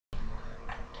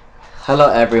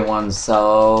Hello everyone.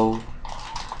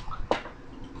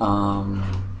 Um,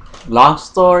 long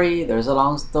story. There's a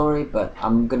long story, but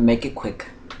I'm gonna make it quick.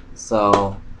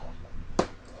 So,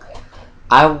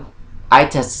 I I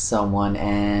tested someone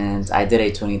and I did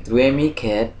a 23andMe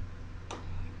kit,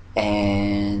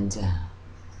 and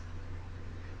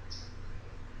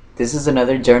this is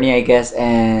another journey, I guess.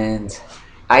 And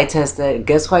I tested.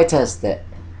 Guess who I tested?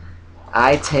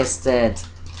 I tested.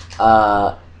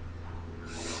 Uh,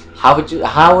 How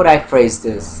would I phrase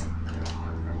this?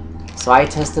 So I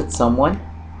tested someone.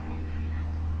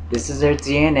 This is their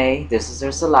DNA. This is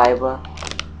their saliva.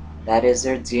 That is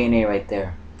their DNA right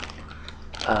there.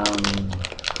 Um,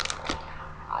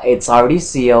 it's already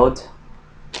sealed.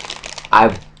 I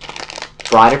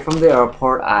brought it from the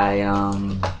airport.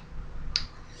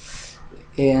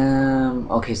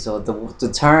 Okay. So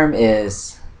the term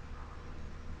is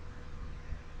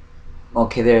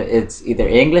okay. There, it's either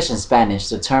English and Spanish.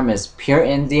 The term is pure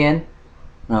Indian,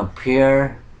 no,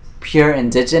 pure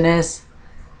indigenous,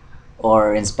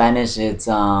 or in Spanish it's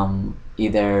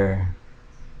either.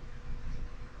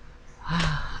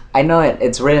 I know it.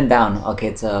 It's written down. Okay,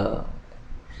 it's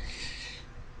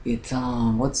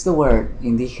what's the word?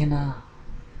 Indígena.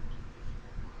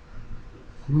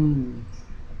 Hmm.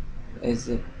 Is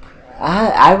it?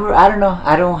 I don't know.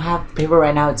 I don't have paper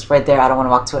right now. It's right there. I don't want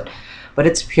to walk to it. But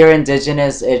it's pure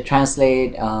indigenous. It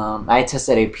translate. I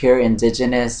tested a pure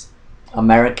indigenous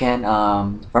American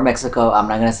from Mexico. I'm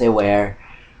not gonna say where.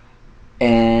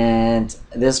 And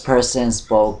this person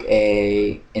spoke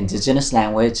a indigenous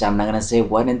language. I'm not gonna say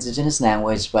what indigenous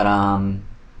language, but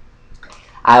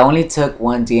I only took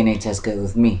one DNA test kit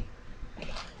with me,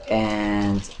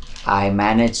 and I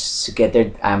managed to get their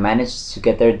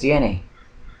DNA.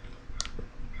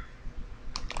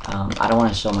 I don't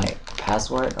want to show my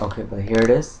password. Okay, but here it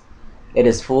is. It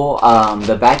is full.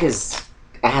 The back is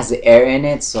it has air in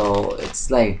it, so it's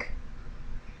like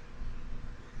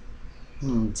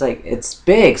it's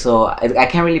big. So I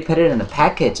can't really put it in a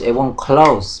package. It won't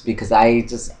close because I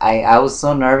was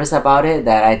so nervous about it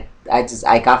that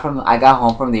I got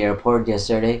home from the airport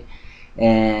yesterday,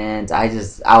 and I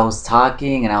was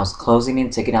talking and I was closing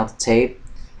it, taking out the tape,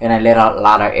 and I let out a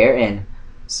lot of air in.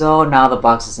 So now the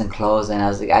box isn't closed, and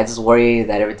I just worried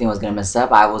that everything was gonna mess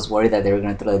up. I was worried that they were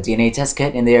gonna throw a DNA test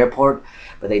kit in the airport,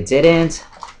 but they didn't.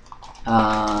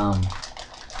 Um,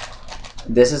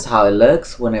 this is how it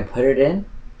looks when I put it in.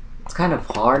 It's kind of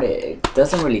hard. It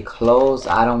doesn't really close.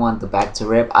 I don't want the back to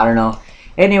rip. I don't know.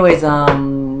 Anyways,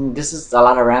 this is a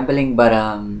lot of rambling, but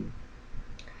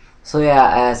so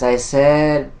yeah, as I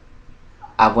said,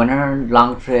 I went on a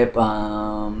long trip.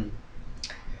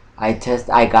 I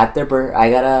got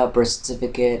a birth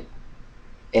certificate,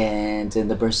 and in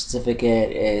the birth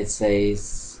certificate it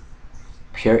says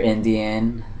pure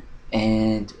Indian,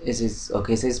 and it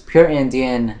says pure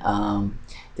Indian.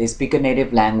 They speak a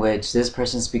native language. This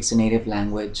person speaks a native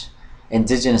language,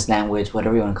 indigenous language,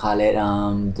 whatever you want to call it.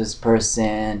 This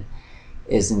person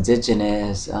is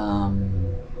indigenous.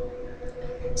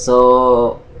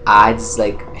 So I just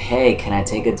like, hey, can I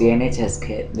take a DNA test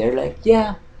kit? They're like,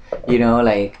 yeah, you know,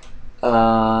 like,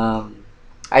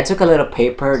 I took a little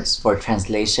paper just for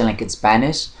translation, like in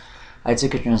Spanish. I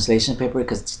took a translation paper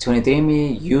because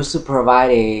 23andMe used to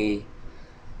provide a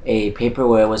paper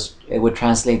where it would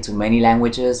translate to many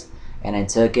languages, and I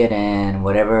took it and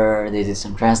whatever they did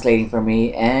some translating for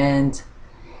me, and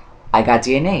I got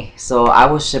DNA. So I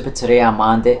will ship it today on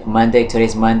Monday.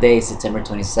 Today's Monday, September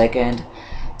 22nd,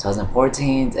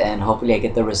 2014, and hopefully I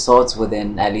get the results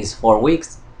within at least 4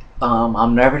 weeks.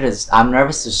 I'm nervous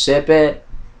to ship it.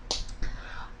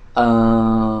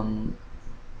 Um,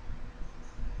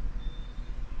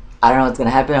 I don't know what's gonna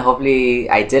happen. Hopefully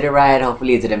I did it right.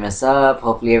 Hopefully it didn't mess up.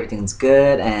 Hopefully everything's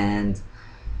good. And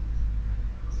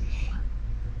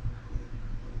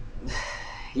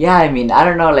yeah, I mean, I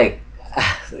don't know. Like,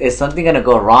 is something gonna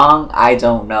go wrong? I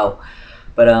don't know.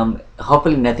 But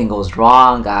hopefully nothing goes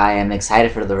wrong. I am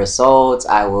excited for the results.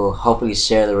 I will hopefully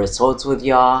share the results with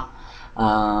y'all.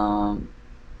 Um,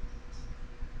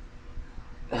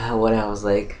 what else?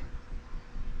 Like,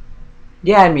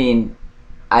 yeah, I mean,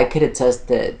 I could have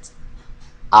tested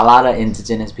a lot of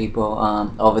indigenous people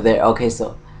over there. Okay,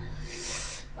 so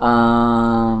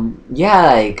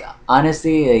yeah, like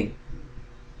honestly, like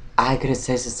I could have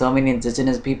tested so many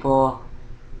indigenous people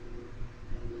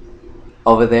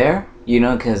over there. You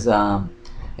know, because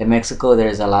in Mexico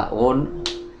there's a lot. Well,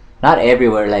 not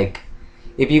everywhere. Like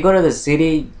if you go to the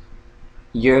city,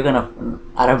 you're gonna.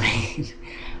 I don't mean.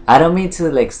 I don't mean to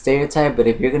like stereotype, but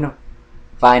if you're gonna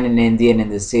find an Indian in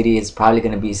the city, it's probably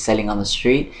gonna be selling on the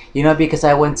street. You know, because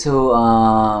I went to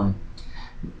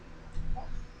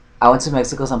I went to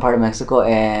Mexico, some part of Mexico,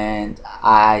 and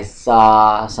I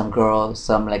saw some girl,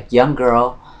 some like young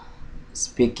girl,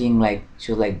 speaking like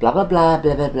she was like blah blah blah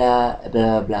blah blah blah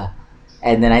blah blah,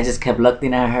 and then I just kept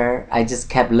looking at her. I just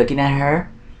kept looking at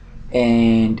her,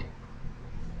 and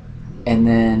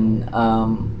then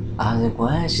I was like,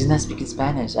 what? She's not speaking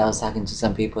Spanish. I was talking to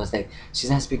some people. It's like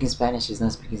she's not speaking Spanish. She's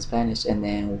not speaking Spanish. And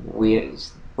then we're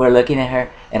looking at her,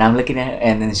 and I'm looking at her,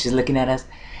 and then she's looking at us,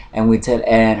 and we tell.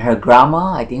 And her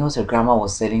grandma, I think it was her grandma,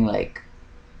 was selling like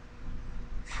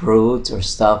fruits or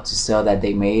stuff to sell that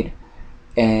they made,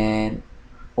 and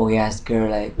we asked her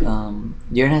like,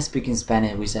 "You're not speaking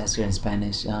Spanish." We asked her in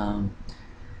Spanish, "You're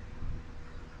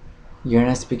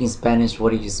not speaking Spanish.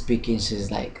 What are you speaking?"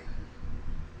 She's like,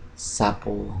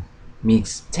 Sapo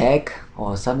mix tech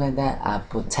or something like that.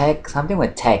 Apple tech, something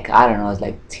with tech. I don't know. It's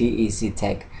like TEC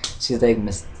tech. She's like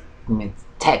Miss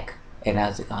Tech, and I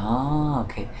was like, oh,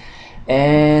 okay.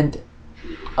 And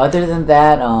other than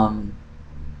that,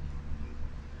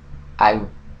 I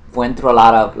went through a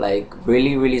lot of like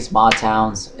really really small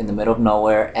towns in the middle of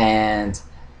nowhere, and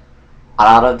a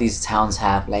lot of these towns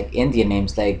have like Indian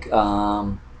names, like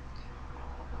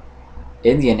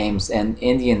Indian names and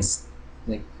Indians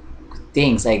like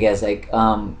things, I guess. Like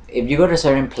if you go to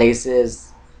certain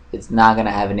places, it's not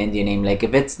gonna have an Indian name. Like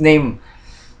if it's named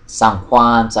San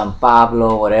Juan, San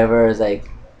Pablo, whatever, it's like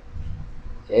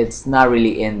it's not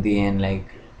really Indian.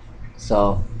 Like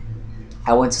so,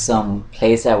 I went to some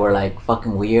place that were like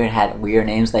fucking weird, had weird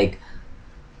names like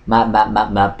blah blah blah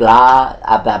blah blah.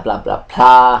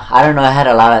 I don't know. I had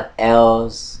a lot of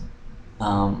L's, a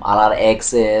lot of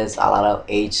X's, a lot of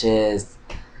H's,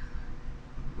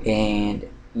 and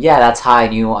yeah, that's how I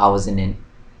knew I was in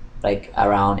like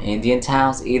around Indian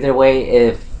towns. Either way,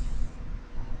 if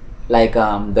like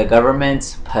the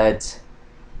government put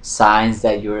signs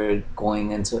that you're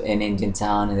going into an Indian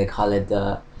town, and they call it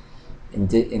the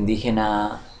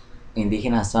indigena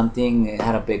something. It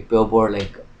had a big billboard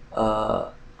like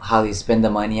how they spend the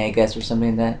money, I guess, or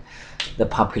something like that. The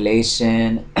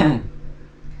population.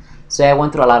 So I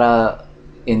went through a lot of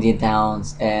Indian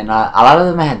towns, and a lot of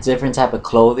them had different type of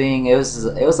clothing. It was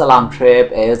a long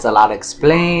trip. It was a lot to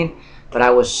explain, but I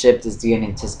was shipped this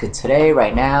DNA test kit today.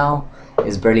 Right now,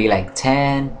 it's barely like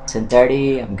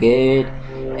 10:30. I'm good,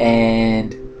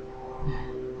 and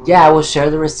yeah, I will share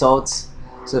the results.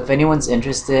 So if anyone's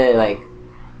interested, like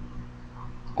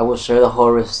I will share the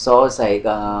whole results. Like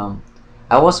I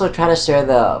also try to share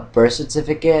the birth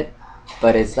certificate,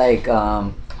 but it's like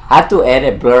I have to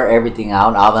edit, blur everything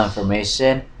out, all the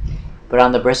information. But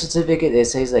on the birth certificate, it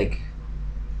says like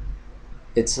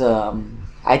it's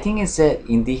I think it said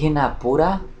indígena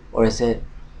pura, or is it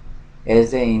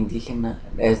es de indígena,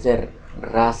 es de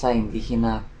raza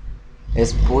indígena,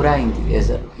 es pura, es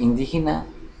indígena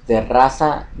de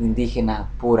raza indígena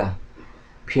pura,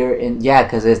 pure in, yeah,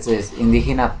 because it's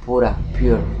indígena pura,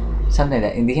 pure, something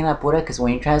like that, indígena pura, because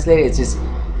when you translate it, it's just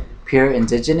pure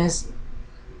indigenous.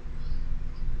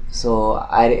 So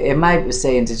it might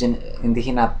say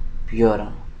indígena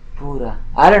pura, pura.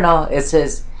 I don't know. It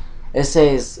says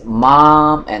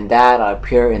mom and dad are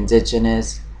pure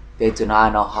indigenous. They do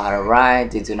not know how to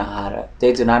write. They do not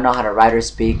know how to write or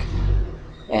speak,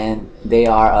 and they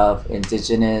are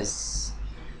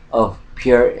of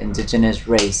pure indigenous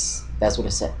race. That's what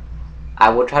it said. I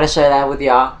will try to share that with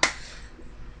y'all.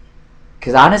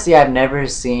 Cause honestly, I've never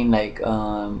seen like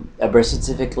a birth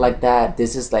certificate like that.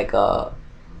 This is like a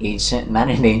ancient, not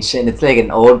an ancient. It's like an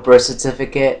old birth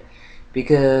certificate,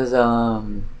 because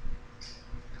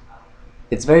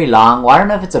it's very long. Well, I don't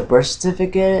know if it's a birth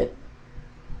certificate.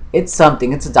 It's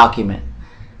something. It's a document.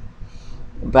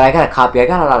 But I got a copy. I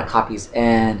got a lot of copies,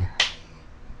 and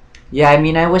yeah, I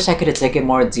mean, I wish I could have taken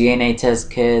more DNA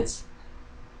test kits,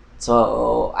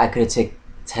 so I could have taken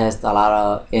test a lot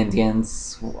of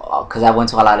Indians, because I went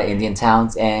to a lot of Indian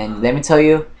towns, and let me tell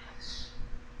you,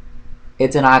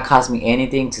 it did not cost me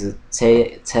anything to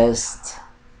test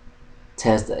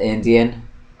the Indian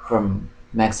from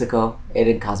Mexico. It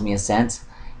didn't cost me a cent.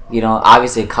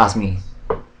 Obviously it cost me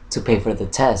to pay for the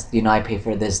test. I pay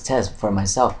for this test for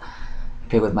myself. I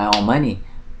pay with my own money,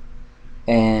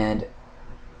 and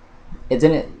it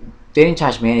didn't they didn't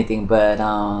charge me anything. But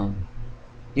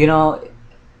you know,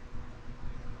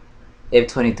 if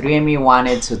 23andMe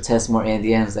wanted to test more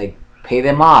Indians, like pay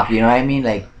them off. You know what I mean?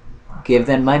 Like give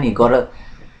them money. Go to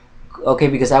Okay,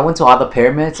 because I went to all the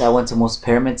pyramids. I went to most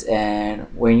pyramids, and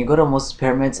when you go to most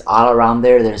pyramids, all around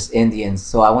there's Indians.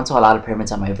 So I went to a lot of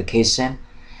pyramids on my vacation,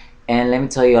 and let me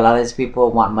tell you, a lot of these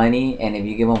people want money, and if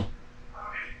you give them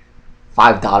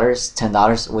 $5,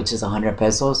 $10, which is 100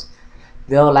 pesos,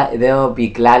 they'll be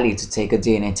gladly to take a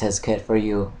DNA test kit for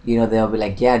you. You know, they'll be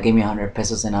like, yeah, give me 100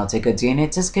 pesos and I'll take a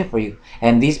DNA test kit for you.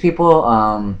 And these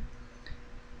people,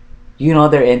 you know,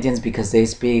 they're Indians because they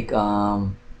speak their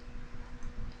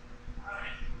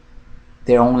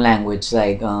own language.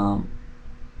 Like,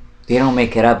 they don't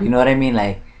make it up. You know what I mean?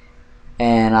 Like,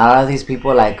 and a lot of these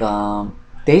people, like,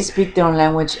 they speak their own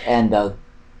language, and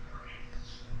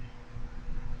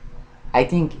I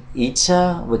think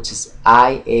Icha, which is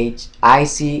ICAH,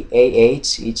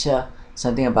 Icha,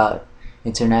 something about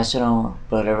international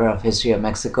whatever of history of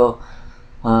Mexico.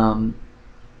 Um,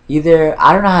 Either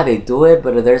I don't know how they do it,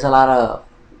 but there's a lot of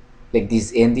like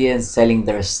these Indians selling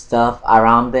their stuff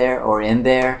around there or in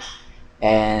there,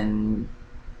 and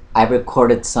I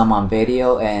recorded some on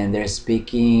video, and they're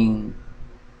speaking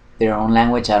their own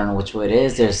language. I don't know which one it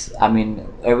is. There's, I mean,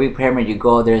 every pyramid you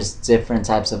go, there's different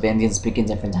types of Indians speaking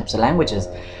different types of languages,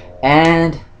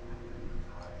 and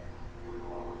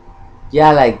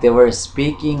yeah, like they were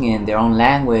speaking in their own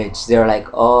language. They were like,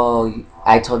 "Oh,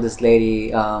 I told this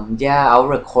lady, yeah, I'll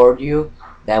record you.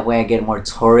 That way, I get more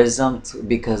tourism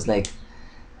because like."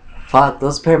 Fuck,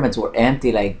 those pyramids were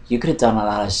empty. Like you could have done a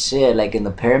lot of shit, like in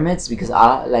the pyramids, because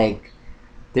I like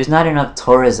there's not enough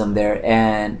tourism there,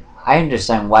 and I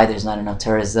understand why there's not enough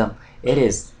tourism. It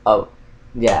is, oh,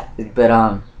 yeah,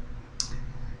 but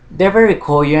they're very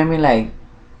cool. You know what I mean? Like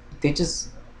they just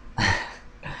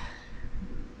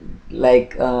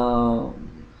like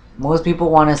most people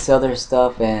want to sell their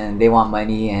stuff and they want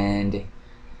money, and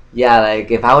yeah,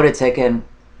 like if I would have taken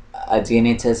a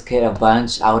DNA test kit a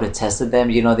bunch, I would have tested them.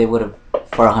 You know, they would have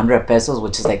for 100 pesos,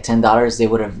 which is like $10. They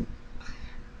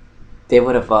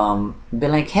would have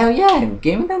been like, hell yeah,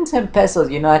 give me them 10 pesos.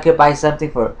 You know, I could buy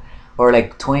something for, or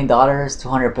like $20,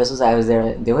 200 pesos. I was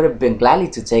there. They would have been gladly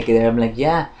to take it. I'm like,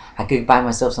 yeah, I could buy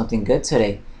myself something good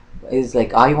today. It's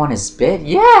like, all you want is spit.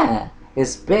 Yeah,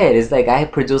 it's spit. It's like I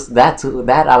produced that a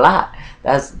lot.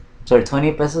 That's for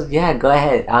 20 pesos. Yeah, go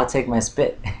ahead. I'll take my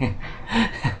spit.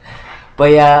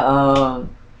 But yeah,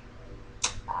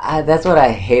 that's what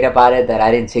I hate about it. That I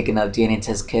didn't take enough DNA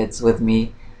test kits with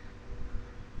me.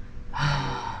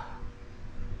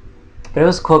 But it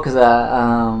was cool because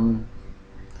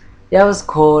yeah, it was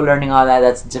cool learning all that.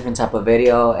 That's a different type of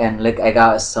video. And look, I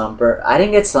got a sunburn. I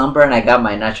didn't get sunburn. I got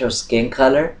my natural skin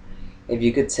color. If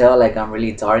you could tell, like I'm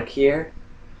really dark here,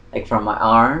 like from my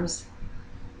arms,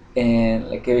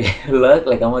 and like if you look,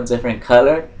 like I'm a different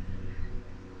color.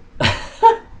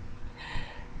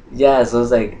 Yeah, so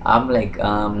it's like I'm like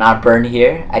not burned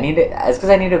here. I need to. It's because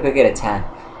I need to go get a tan.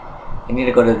 I need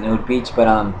to go to the nude beach, but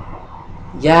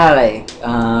yeah, like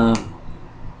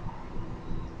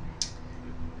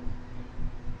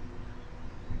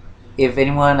if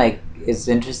anyone like is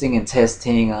interested in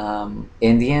testing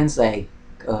Indians, like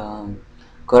um,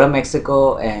 go to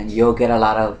Mexico and you'll get a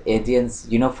lot of Indians.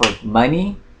 You know, for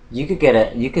money, you could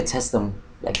test them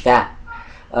like that.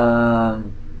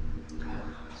 Um,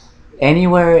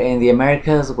 Anywhere in the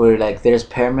Americas where like there's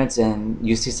pyramids and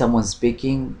you see someone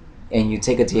speaking and you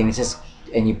take a DNA test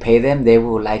and you pay them, they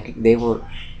will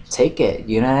take it.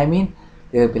 You know what I mean?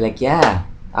 They'll be like, yeah,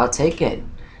 I'll take it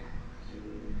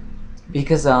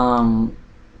because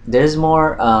there's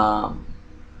more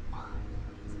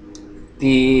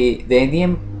the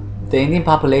Indian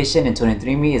population in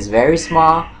 23andMe is very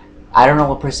small. I don't know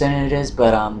what percentage it is,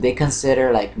 but they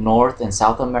consider like North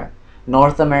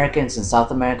Americans and South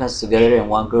Americans together in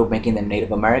one group, making them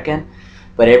Native American.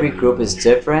 But every group is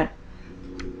different,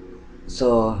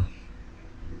 so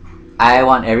I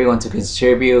want everyone to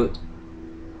contribute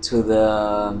to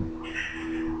the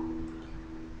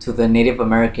Native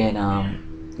American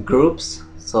groups,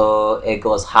 so it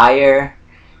goes higher,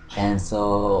 and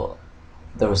so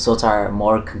the results are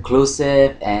more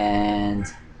conclusive. And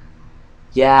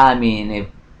yeah, I mean, if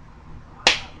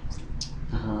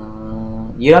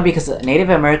you know, because Native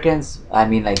Americans, I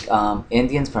mean, like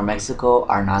Indians from Mexico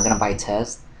are not gonna buy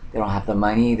tests. They don't have the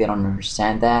money. They don't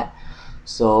understand that.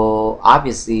 So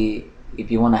obviously,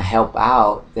 if you want to help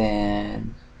out,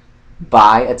 then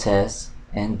buy a test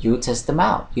and you test them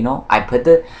out. You know, I put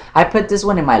this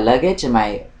one in my luggage in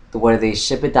my where they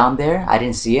ship it down there. I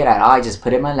didn't see it at all. I just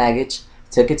put it in my luggage,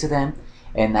 took it to them,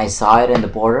 and I saw it in the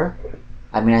border.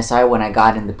 I mean, I saw it when I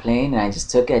got in the plane, and I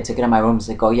just took it. I took it in my room. It's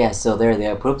like, oh yeah, so there, they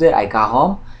approved it. I got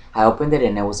home, I opened it,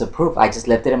 and it was approved. I just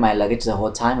left it in my luggage the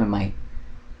whole time, in my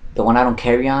the one I don't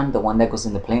carry on, the one that goes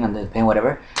in the plane, under the plane,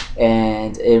 whatever.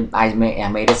 And I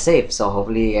made it safe. So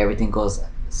hopefully everything goes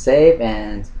safe,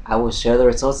 and I will share the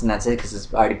results, and that's it because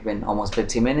it's already been almost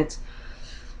 15 minutes.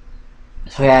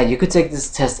 So yeah, you could take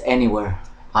this test anywhere.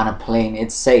 on a plane.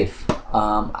 It's safe.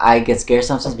 I get scared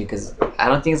sometimes because I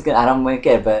don't think it's good. I don't make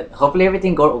it, but hopefully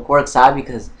everything works out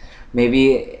because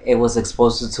maybe it was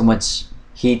exposed to too much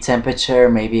heat temperature.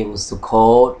 Maybe it was too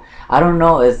cold. I don't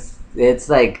know. It's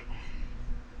like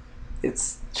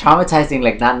it's traumatizing,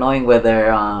 like not knowing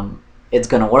whether it's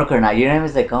gonna work or not. You know,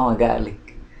 it's like oh my god,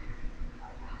 like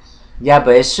yeah,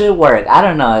 but it should work. I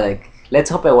don't know. Like let's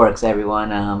hope it works,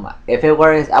 everyone. If it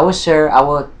works, I will share. I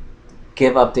will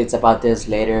give updates about this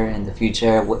later in the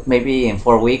future, maybe in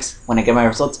 4 weeks when I get my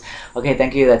results. Okay,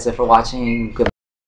 thank you. That's it for watching. Goodbye.